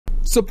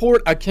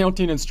Support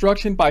accounting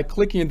instruction by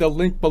clicking the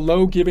link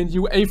below, giving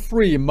you a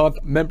free month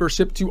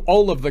membership to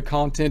all of the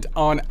content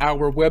on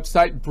our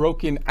website,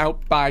 broken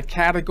out by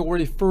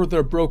category,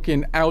 further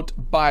broken out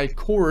by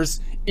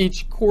course.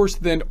 Each course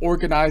then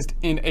organized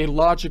in a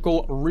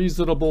logical,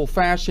 reasonable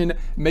fashion,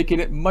 making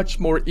it much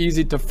more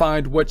easy to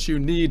find what you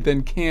need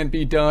than can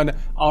be done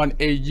on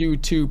a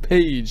YouTube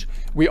page.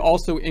 We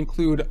also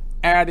include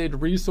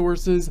added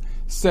resources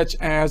such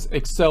as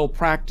Excel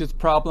practice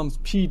problems,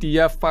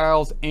 PDF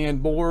files,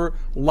 and more,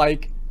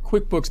 like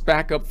QuickBooks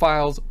backup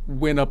files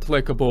when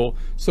applicable.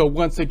 So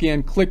once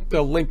again, click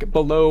the link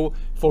below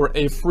for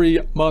a free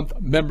month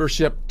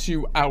membership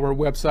to our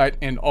website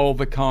and all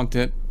the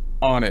content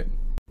on it.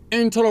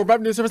 Internal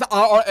Revenue Service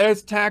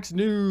IRS tax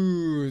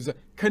news.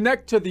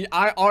 Connect to the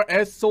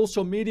IRS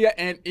social media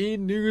and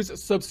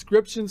e-news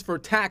subscriptions for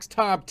tax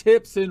time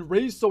tips and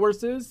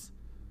resources.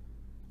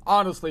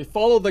 Honestly,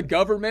 follow the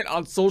government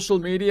on social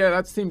media,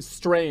 that seems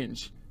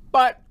strange.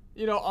 But,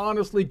 you know,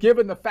 honestly,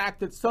 given the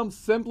fact that some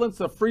semblance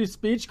of free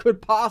speech could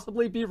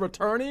possibly be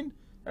returning,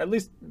 at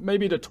least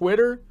maybe to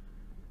Twitter,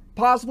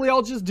 possibly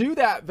I'll just do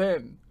that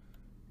then.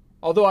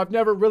 Although I've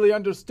never really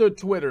understood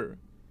Twitter.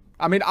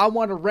 I mean, I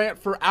want to rant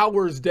for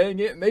hours, dang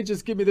it, and they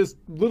just give me this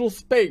little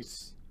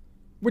space,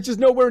 which is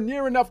nowhere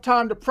near enough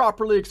time to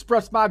properly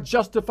express my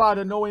justified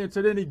annoyance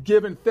at any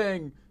given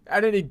thing,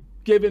 at any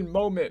given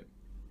moment.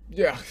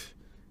 Yeah.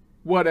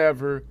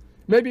 Whatever.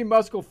 Maybe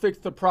Musk will fix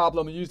the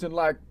problem using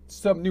like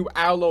some new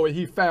alloy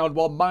he found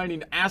while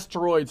mining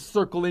asteroids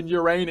circling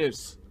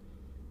Uranus.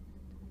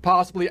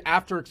 Possibly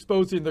after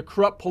exposing the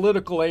corrupt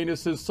political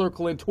anuses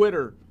circling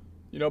Twitter,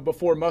 you know,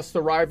 before Musk's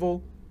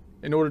arrival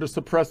in order to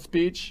suppress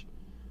speech.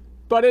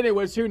 But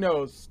anyways, who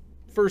knows?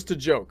 First a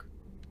joke.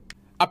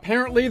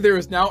 Apparently there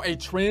is now a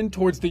trend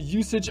towards the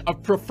usage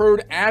of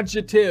preferred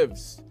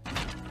adjectives.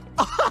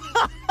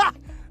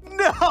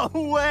 No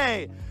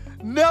way!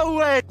 No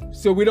way!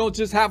 So we don't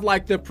just have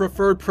like the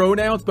preferred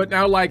pronouns, but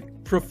now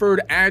like preferred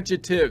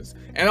adjectives.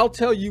 And I'll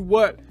tell you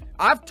what,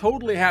 I've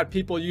totally had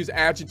people use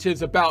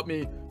adjectives about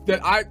me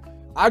that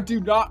I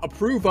do not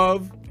approve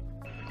of.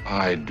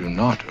 I do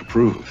not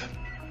approve.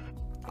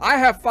 I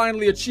have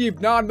finally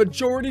achieved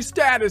non-majority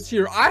status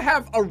here. I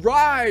have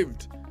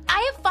arrived.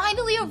 I have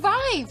finally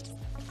arrived.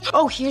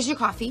 Oh, here's your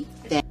coffee.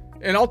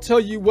 And I'll tell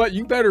you what,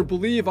 you better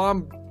believe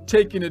I'm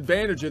taking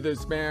advantage of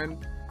this, man.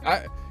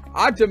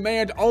 I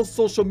demand all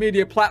social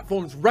media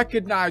platforms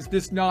recognize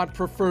this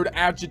non-preferred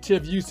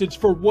adjective usage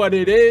for what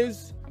it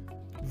is: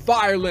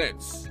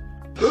 violence.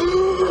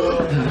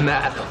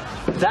 Madam,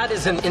 that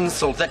is an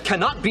insult that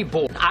cannot be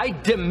borne. I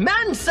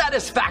demand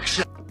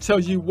satisfaction. Tell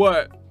you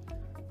what,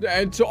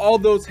 and to all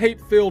those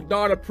hate-filled,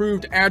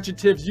 non-approved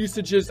adjective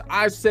usages,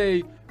 I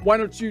say, why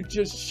don't you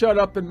just shut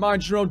up and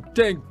mind your own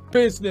dang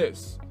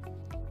business,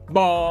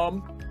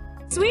 Mom?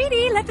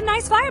 Sweetie, let the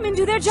nice firemen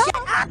do their job.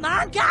 Shut up,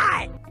 Mom,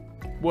 God!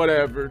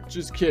 Whatever,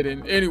 just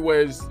kidding.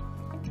 Anyways,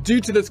 due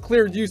to this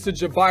clear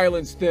usage of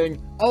violence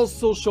thing, all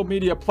social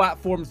media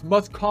platforms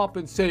must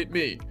compensate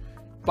me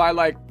by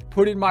like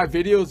putting my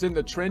videos in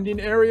the trending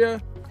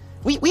area.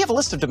 We have a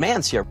list of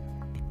demands here.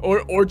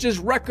 Or just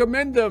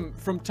recommend them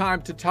from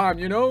time to time,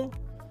 you know?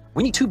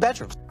 We need 2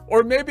 bedrooms.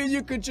 Or maybe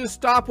you could just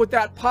stop with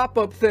that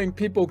pop-up thing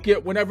people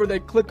get whenever they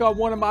click on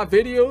one of my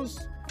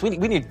videos. We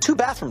need 2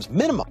 bathrooms,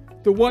 minimum.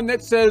 The one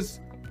that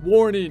says,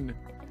 warning,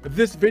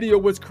 this video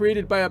was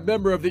created by a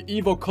member of the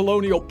evil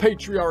colonial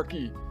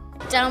patriarchy.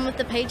 Down with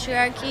the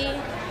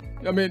patriarchy.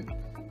 I mean,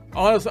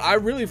 honestly, I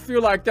really feel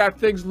like that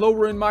thing's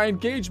lowering my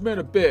engagement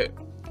a bit.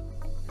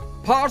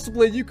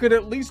 Possibly you could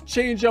at least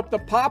change up the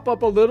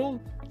pop-up a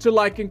little to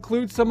like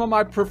include some of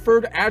my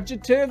preferred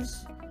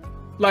adjectives.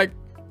 Like,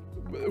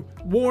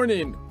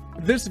 warning,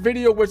 this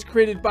video was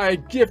created by a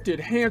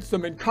gifted,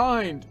 handsome, and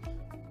kind,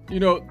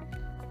 you know,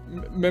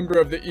 member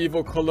of the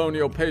evil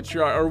colonial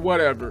patriarch or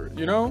whatever,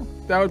 you know?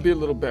 That would be a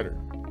little better.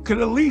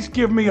 Could at least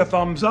give me a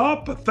thumbs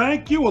up, a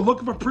thank you, a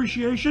look of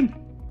appreciation.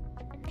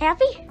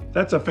 Happy?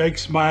 That's a fake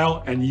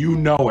smile, and you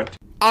know it.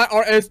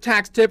 IRS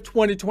Tax Tip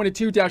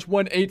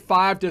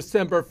 2022-185,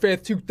 December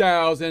 5th,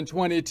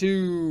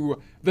 2022.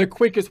 The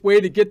quickest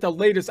way to get the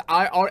latest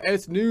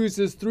IRS news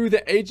is through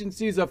the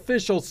agency's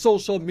official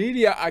social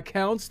media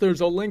accounts.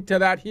 There's a link to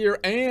that here,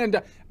 and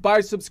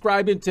by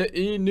subscribing to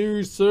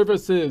e-news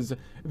services.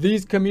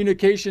 These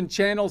communication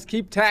channels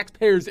keep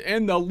taxpayers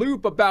in the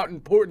loop about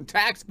important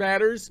tax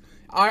matters.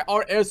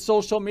 IRS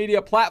social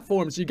media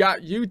platforms, you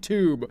got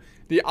YouTube.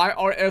 The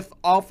IRS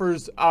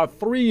offers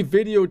 3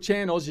 video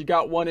channels. You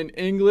got one in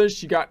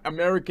English, you got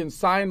American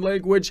Sign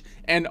Language,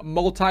 and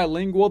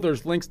multilingual.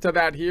 There's links to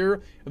that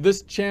here.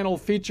 This channel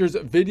features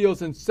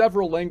videos in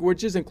several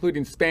languages,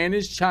 including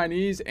Spanish,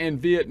 Chinese,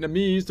 and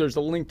Vietnamese. There's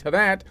a link to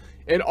that.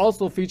 It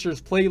also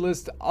features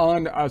playlists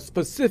on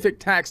specific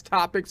tax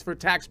topics for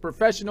tax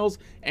professionals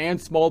and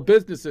small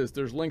businesses.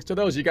 There's links to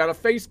those. You got a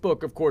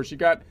Facebook, of course. You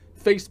got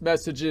face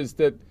messages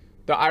that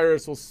the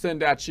IRS will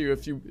send at you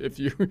if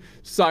you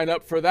sign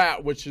up for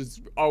that, which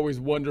is always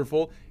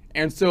wonderful.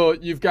 And so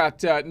you've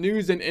got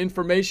news and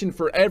information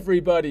for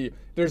everybody.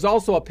 There's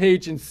also a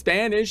page in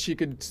Spanish. You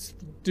could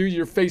do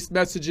your face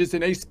messages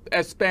in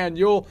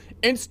Espanol.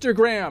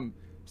 Instagram.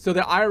 So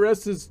the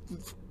IRS is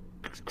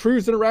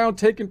cruising around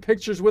taking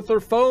pictures with their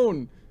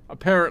phone,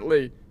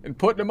 apparently, and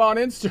putting them on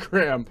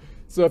Instagram.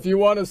 So if you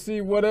want to see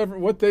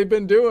what they've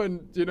been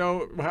doing, you know,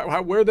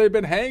 where they've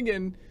been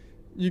hanging,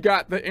 you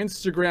got the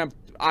Instagram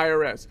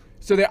IRS.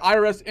 So the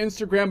IRS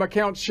Instagram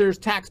account shares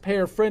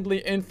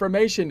taxpayer-friendly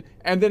information.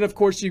 And then, of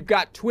course, you've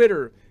got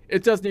Twitter.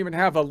 It doesn't even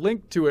have a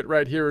link to it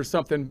right here or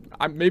something.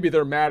 Maybe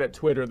they're mad at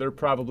Twitter. They're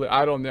probably,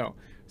 I don't know.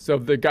 So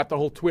they got the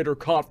whole Twitter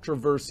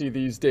controversy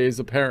these days,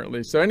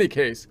 apparently. So in any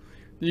case,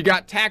 you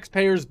got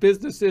taxpayers,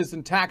 businesses,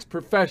 and tax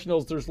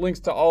professionals. There's links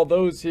to all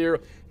those here.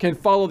 Can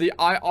follow the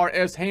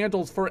IRS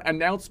handles for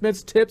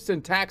announcements, tips,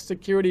 and tax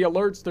security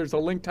alerts. There's a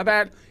link to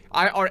that.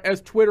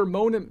 IRS Twitter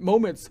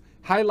moments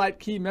highlight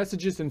key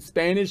messages in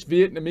Spanish,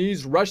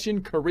 Vietnamese,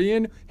 Russian,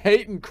 Korean,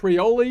 Haitian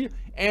Creole,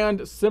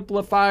 and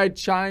simplified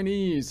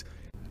Chinese.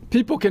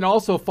 People can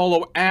also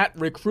follow at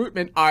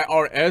Recruitment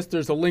IRS.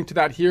 There's a link to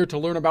that here to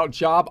learn about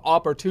job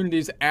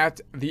opportunities at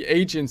the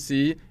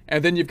agency.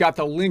 And then you've got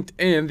the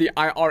LinkedIn. The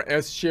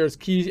IRS shares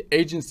key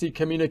agency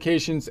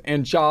communications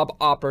and job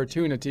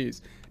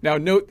opportunities. Now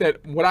note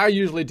that what I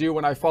usually do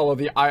when I follow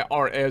the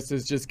IRS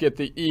is just get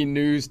the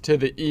e-news to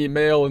the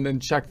email and then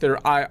check their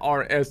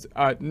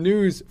IRS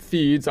news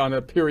feeds on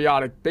a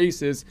periodic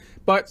basis.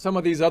 But some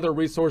of these other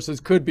resources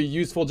could be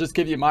useful. Just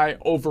give you my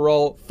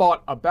overall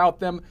thought about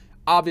them.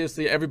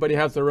 Obviously, everybody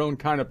has their own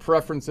kind of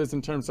preferences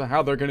in terms of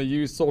how they're going to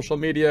use social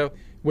media,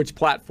 which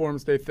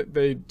platforms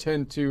they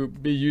tend to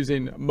be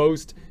using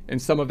most.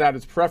 And some of that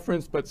is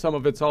preference, but some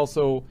of it's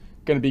also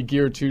going to be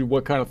geared to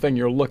what kind of thing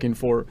you're looking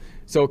for.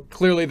 So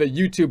clearly the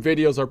YouTube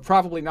videos are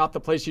probably not the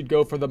place you'd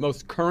go for the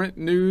most current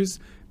news,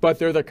 but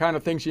they're the kind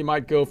of things you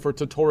might go for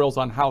tutorials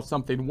on how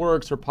something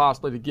works, or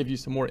possibly to give you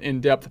some more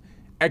in-depth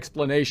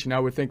explanation. I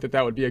would think that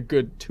that would be a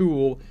good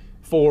tool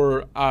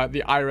for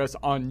the IRS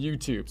on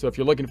YouTube. So if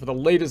you're looking for the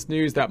latest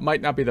news, that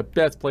might not be the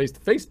best place.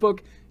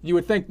 Facebook, you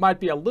would think, might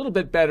be a little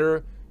bit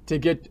better to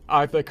get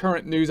the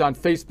current news on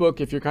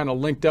Facebook if you're kind of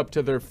linked up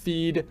to their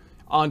feed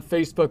on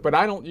Facebook. But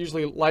I don't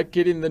usually like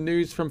getting the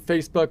news from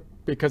Facebook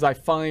because I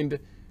find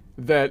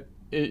that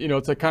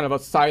it's a kind of a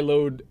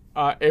siloed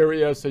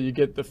area. So you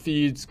get the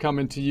feeds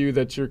coming to you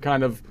that you're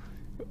kind of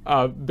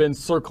been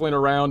circling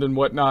around and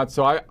whatnot.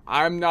 So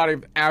I'm not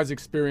as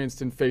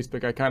experienced in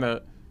Facebook. I kind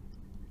of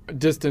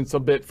distance a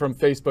bit from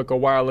Facebook a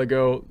while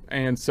ago,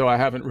 and so I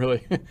haven't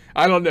really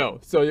I don't know.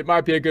 So it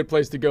might be a good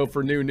place to go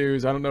for new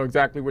news. I don't know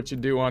exactly what you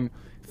do on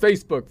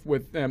Facebook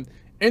with them.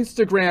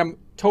 Instagram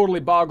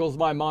totally boggles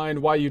my mind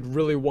why you'd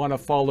really want to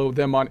follow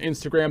them on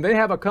Instagram. They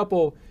have a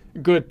couple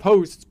good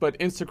posts, but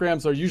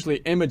Instagrams are usually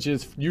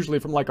images, usually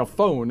from like a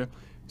phone.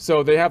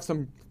 So they have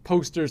some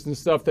posters and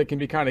stuff that can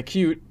be kind of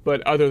cute,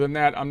 but other than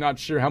that, I'm not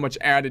sure how much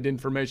added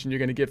information you're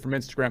going to get from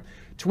Instagram.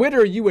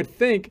 Twitter, you would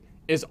think,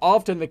 is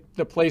often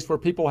the place where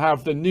people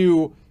have the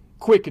new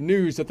quick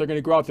news that they're going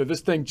to go out there.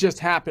 This thing just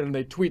happened, and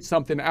they tweet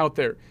something out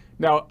there.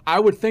 Now, I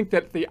would think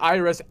that the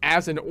IRS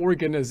as an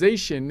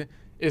organization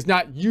is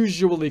not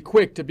usually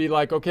quick to be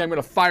like, okay, I'm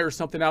going to fire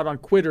something out on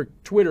Twitter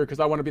because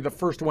I want to be the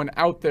first one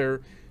out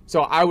there.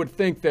 So I would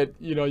think that,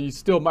 you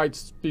still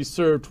might be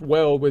served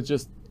well with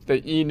just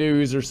the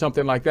e-news or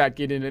something like that,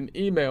 getting an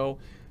email.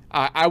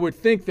 I would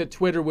think that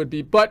Twitter would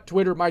be, but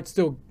Twitter might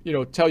still,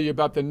 tell you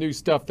about the new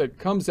stuff that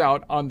comes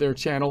out on their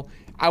channel.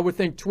 I would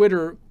think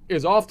Twitter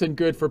is often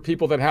good for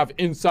people that have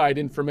inside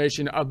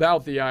information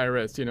about the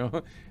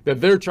IRS, that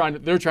they're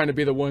trying to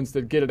be the ones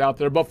that get it out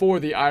there before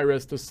the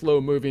IRS, the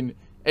slow-moving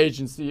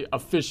agency,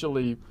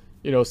 officially,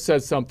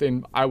 says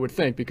something, I would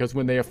think, because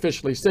when they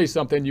officially say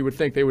something, you would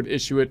think they would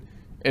issue it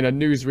in a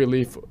news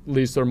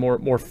release or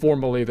more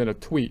formally than a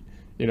tweet,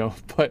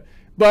 but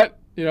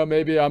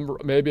maybe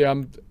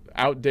I'm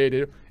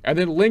outdated. And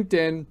then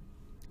LinkedIn,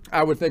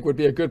 I would think, would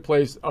be a good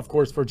place, of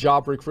course, for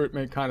job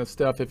recruitment kind of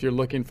stuff. If you're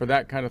looking for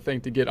that kind of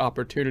thing to get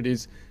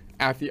opportunities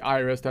at the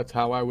IRS, that's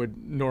how I would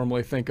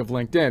normally think of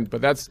LinkedIn.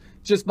 But that's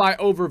just my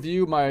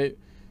overview, my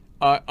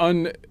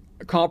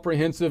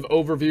uncomprehensive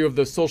overview of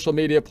the social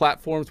media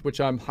platforms, which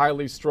I'm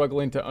highly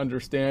struggling to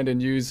understand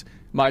and use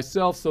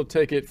myself. So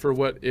take it for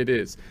what it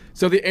is.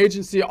 So the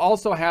agency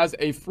also has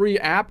a free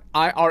app,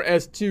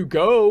 IRS To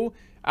Go,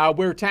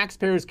 where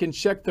taxpayers can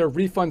check their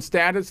refund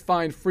status,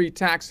 find free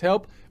tax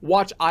help,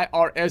 watch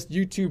IRS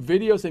YouTube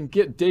videos, and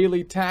get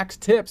daily tax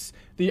tips.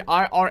 The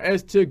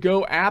IRS To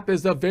Go app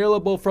is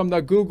available from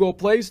the Google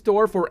Play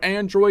Store for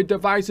Android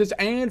devices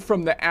and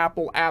from the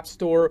Apple App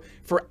Store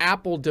for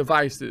Apple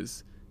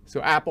devices.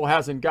 So Apple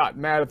hasn't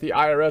gotten mad at the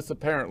IRS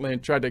apparently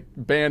and tried to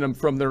ban them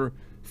from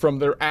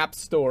their app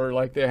store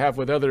like they have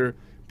with other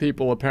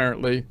people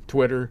apparently.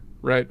 Twitter,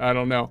 right? I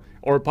don't know.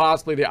 Or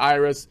possibly the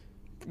IRS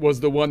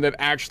was the one that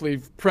actually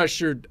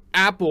pressured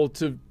Apple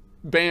to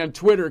ban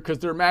Twitter because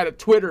they're mad at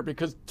Twitter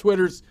because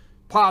Twitter's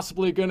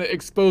possibly going to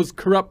expose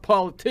corrupt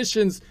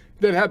politicians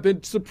that have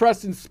been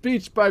suppressing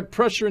speech by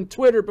pressuring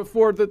Twitter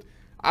before that.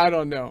 I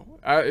don't know.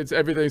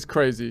 Everything's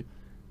crazy.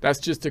 That's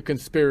just a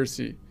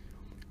conspiracy.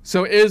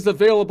 So it is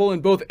available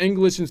in both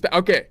English and Spanish.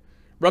 Okay.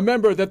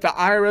 Remember that the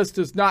IRS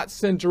does not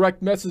send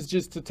direct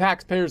messages to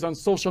taxpayers on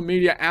social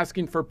media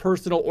asking for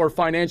personal or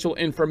financial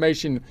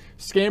information.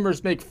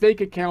 Scammers make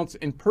fake accounts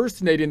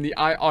impersonating the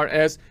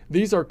IRS.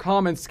 These are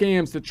common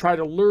scams that try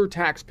to lure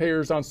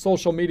taxpayers on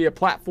social media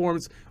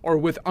platforms or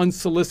with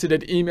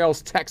unsolicited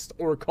emails, texts,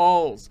 or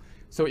calls.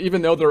 So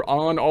even though they're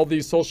on all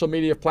these social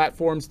media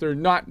platforms, they're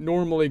not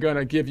normally going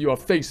to give you a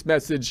face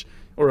message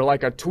or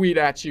like a tweet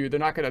at you. They're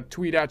not going to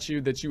tweet at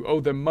you that you owe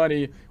them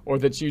money or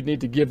that you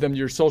need to give them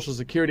your social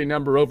security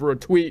number over a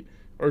tweet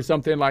or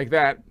something like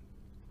that.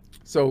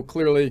 So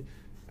clearly,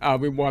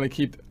 we want to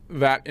keep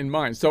that in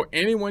mind. So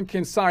anyone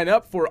can sign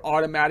up for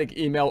automatic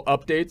email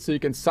updates. So you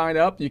can sign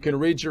up, you can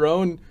read your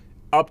own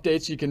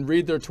updates, you can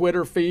read their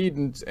Twitter feed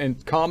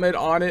and comment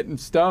on it and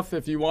stuff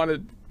if you want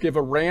to give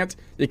a rant.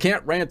 You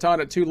can't rant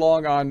on it too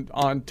long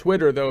on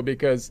Twitter though,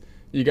 because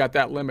you got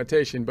that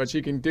limitation, but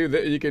you can do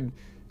that. You can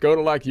go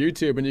to like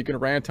YouTube and you can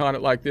rant on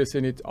it like this,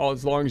 and it's all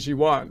as long as you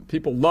want.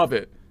 People love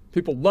it.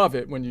 People love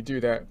it when you do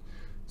that.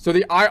 So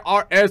the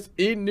IRS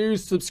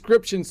e-news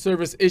subscription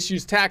service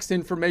issues tax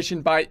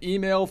information by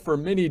email for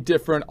many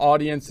different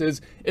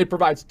audiences. It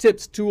provides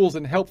tips, tools,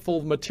 and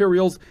helpful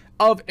materials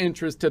of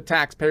interest to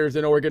taxpayers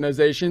and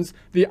organizations.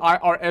 The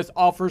IRS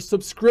offers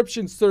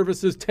subscription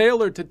services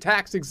tailored to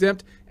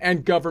tax-exempt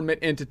and government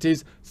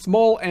entities,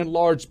 small and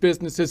large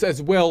businesses,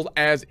 as well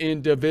as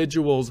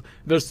individuals.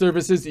 The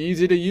service is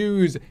easy to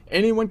use.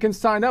 Anyone can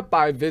sign up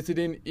by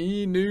visiting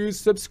e-news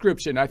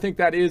subscription. I think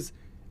that is,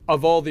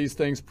 of all these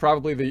things,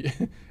 probably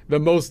the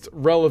most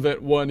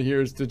relevant one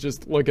here is to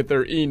just look at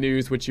their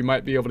e-news, which you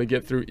might be able to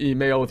get through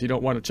email if you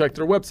don't want to check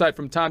their website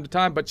from time to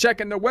time. But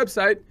checking their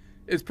website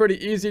is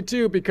pretty easy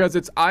too, because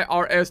it's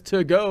IRS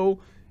to go.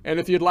 And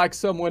if you'd like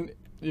someone,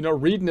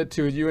 reading it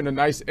to you in a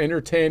nice,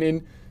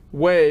 entertaining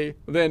way,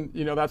 then,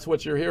 that's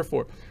what you're here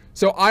for.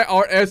 So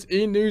IRS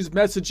e-news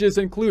messages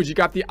include, you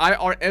got the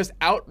IRS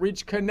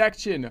Outreach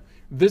Connection.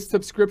 This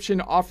subscription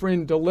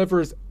offering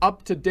delivers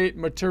up-to-date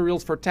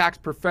materials for tax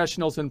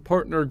professionals and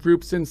partner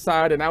groups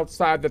inside and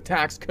outside the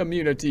tax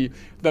community.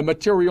 The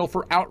material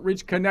for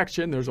Outreach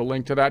Connection, there's a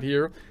link to that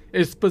here,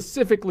 is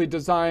specifically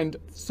designed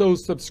so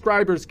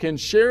subscribers can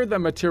share the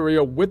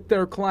material with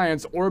their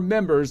clients or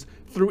members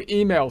through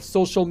email,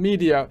 social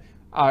media,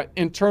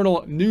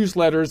 internal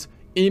newsletters,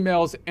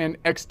 emails, and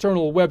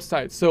external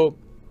websites. So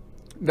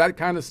that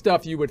kind of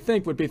stuff you would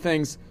think would be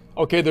things,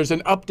 okay, there's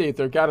an update,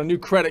 they've got a new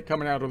credit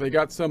coming out, or they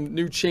got some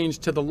new change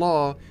to the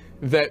law,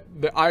 that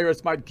the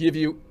IRS might give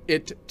you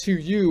it to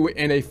you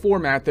in a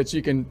format that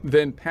you can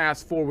then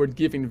pass forward,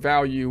 giving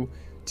value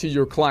to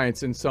your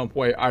clients in some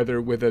way,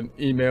 either with an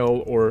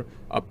email or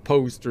a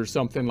post or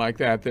something like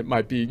that that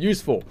might be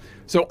useful.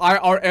 So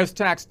IRS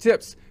tax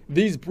tips.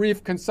 These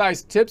brief,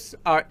 concise tips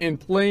in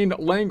plain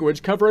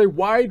language cover a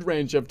wide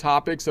range of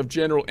topics of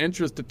general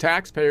interest to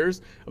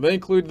taxpayers. They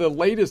include the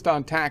latest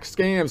on tax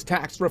scams,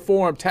 tax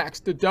reform, tax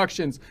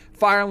deductions,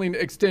 filing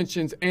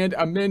extensions, and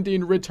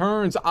amending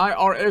returns.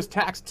 IRS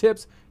tax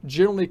tips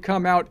generally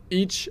come out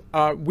each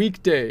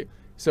weekday.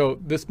 So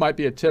this might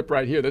be a tip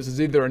right here. This is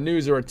either a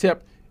news or a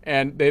tip,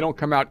 and they don't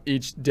come out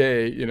each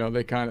day.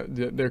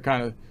 They're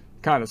kind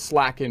of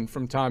slacking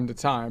from time to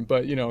time,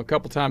 but a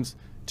couple times,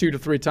 2 to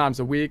 3 times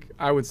a week,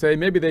 I would say.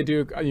 Maybe they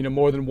do,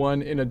 more than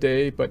one in a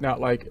day, but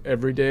not like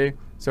every day.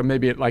 So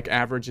maybe it like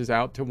averages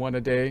out to one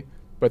a day,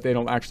 but they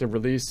don't actually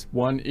release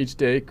one each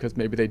day because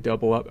maybe they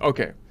double up.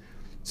 Okay.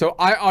 So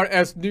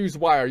IRS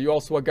Newswire, you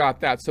also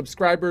got that.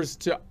 Subscribers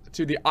to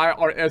the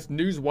IRS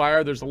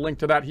Newswire, there's a link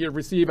to that here,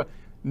 receive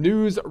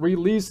news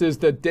releases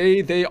the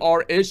day they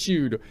are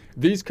issued.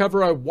 These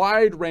cover a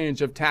wide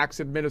range of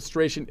tax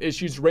administration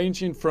issues,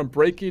 ranging from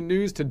breaking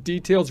news to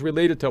details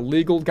related to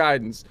legal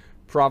guidance.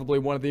 Probably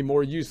one of the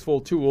more useful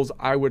tools,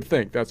 I would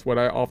think. That's what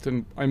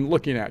I'm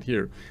looking at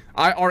here.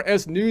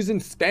 IRS news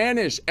in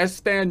Spanish,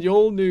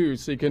 Espanol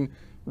news. So you can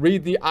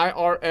read the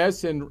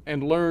IRS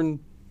and learn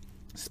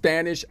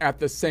Spanish at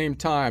the same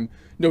time.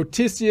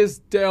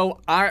 Noticias del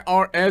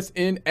IRS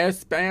en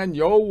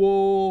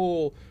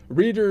Español.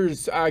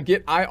 Readers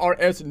get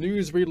IRS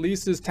news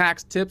releases,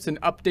 tax tips,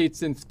 and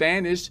updates in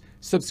Spanish.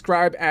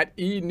 Subscribe at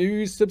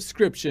e-news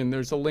subscription.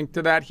 There's a link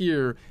to that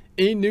here.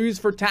 E-news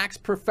for tax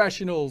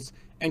professionals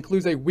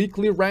includes a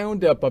weekly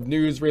roundup of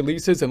news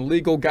releases and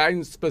legal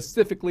guidance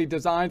specifically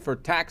designed for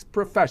tax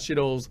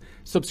professionals.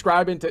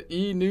 Subscribing to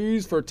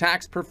e-news for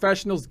tax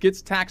professionals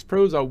gets Tax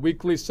Pros a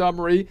weekly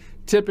summary,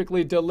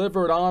 typically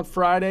delivered on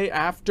Friday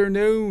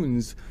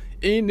afternoons.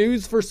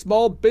 E-news for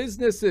small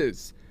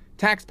businesses.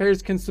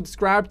 Taxpayers can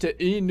subscribe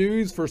to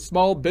e-news for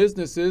small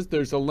businesses.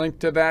 There's a link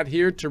to that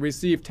here to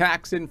receive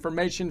tax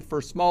information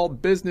for small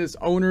business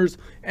owners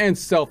and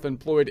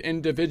self-employed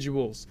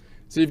individuals.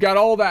 So you've got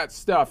all that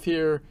stuff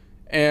here.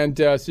 And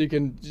so you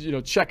can,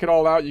 check it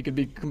all out. You can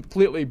be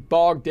completely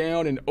bogged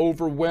down and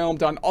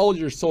overwhelmed on all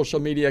your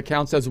social media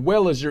accounts, as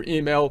well as your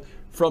email,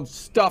 from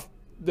stuff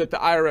that the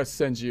IRS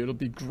sends you. It'll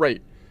be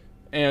great.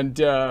 And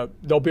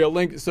there'll be a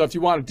link. So if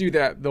you want to do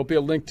that, there'll be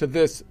a link to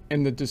this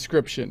in the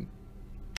description.